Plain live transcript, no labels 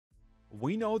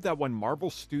We know that when Marvel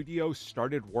Studios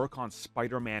started work on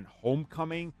Spider-Man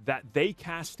Homecoming, that they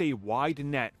cast a wide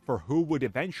net for who would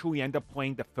eventually end up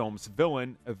playing the film's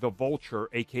villain, the Vulture,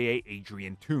 aka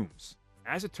Adrian Toomes.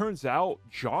 As it turns out,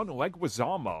 John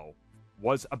Leguizamo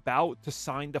was about to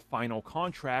sign the final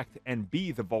contract and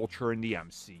be the Vulture in the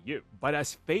MCU. But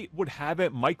as fate would have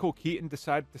it, Michael Keaton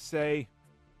decided to say,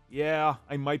 yeah,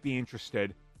 I might be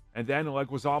interested. And then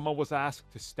Leguizamo was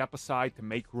asked to step aside to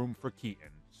make room for Keaton.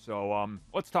 So,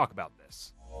 let's talk about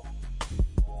this.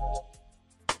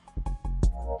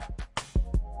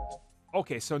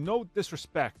 Okay, so no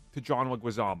disrespect to John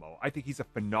Leguizamo. I think he's a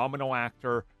phenomenal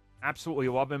actor. Absolutely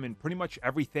love him in pretty much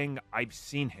everything I've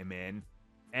seen him in.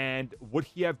 And would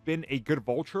he have been a good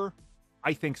Vulture?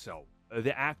 I think so.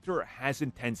 The actor has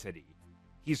intensity.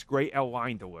 He's great at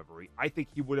line delivery. I think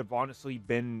he would have honestly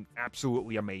been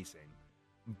absolutely amazing.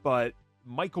 But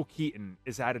Michael Keaton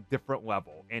is at a different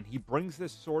level, and he brings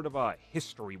this sort of a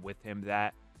history with him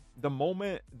that the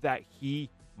moment that he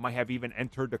might have even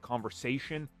entered the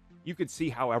conversation, you could see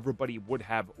how everybody would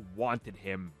have wanted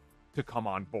him to come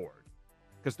on board.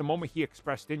 Because the moment he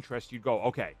expressed interest, you'd go,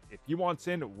 okay, if he wants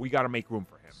in, we got to make room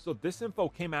for him. So this info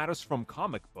came at us from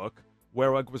Comic Book,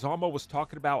 where Leguizamo was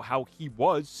talking about how he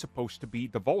was supposed to be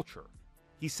the Vulture.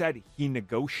 He said he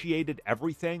negotiated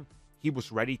everything. He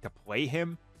was ready to play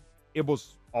him. It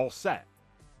was all set.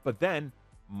 But then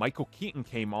Michael Keaton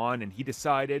came on and he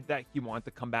decided that he wanted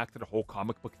to come back to the whole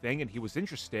comic book thing and he was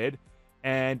interested.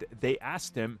 And they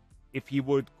asked him if he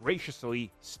would graciously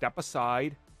step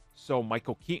aside so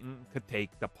Michael Keaton could take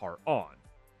the part on.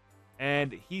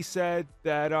 And he said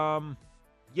that,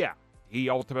 yeah, he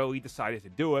ultimately decided to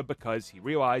do it because he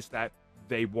realized that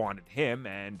they wanted him.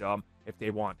 And if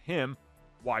they want him,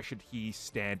 why should he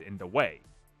stand in the way?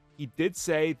 He did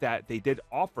say that they did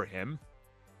offer him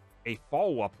a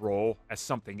follow-up role as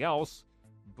something else,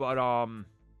 but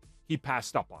he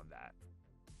passed up on that.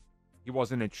 He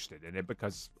wasn't interested in it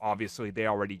because obviously they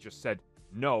already just said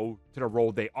no to the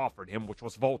role they offered him, which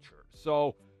was Vulture.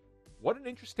 So what an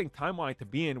interesting timeline to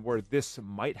be in where this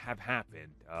might have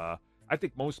happened. I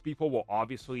think most people will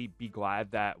obviously be glad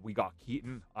that we got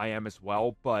Keaton. I am as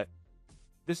well, but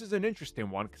this is an interesting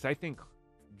one because I think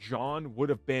John would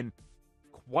have been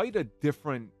quite a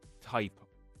different type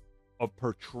of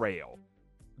portrayal.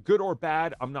 Good or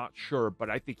bad, I'm not sure, but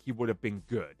I think he would have been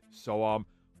good. So,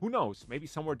 who knows? Maybe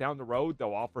somewhere down the road,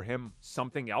 they'll offer him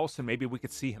something else, and maybe we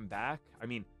could see him back. I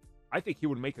mean, I think he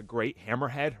would make a great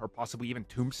Hammerhead, or possibly even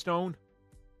Tombstone.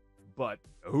 But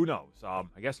who knows? I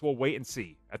guess we'll wait and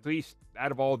see. At least,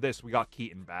 out of all of this, we got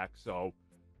Keaton back, so,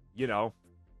 you know,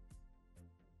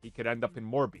 he could end up in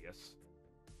Morbius.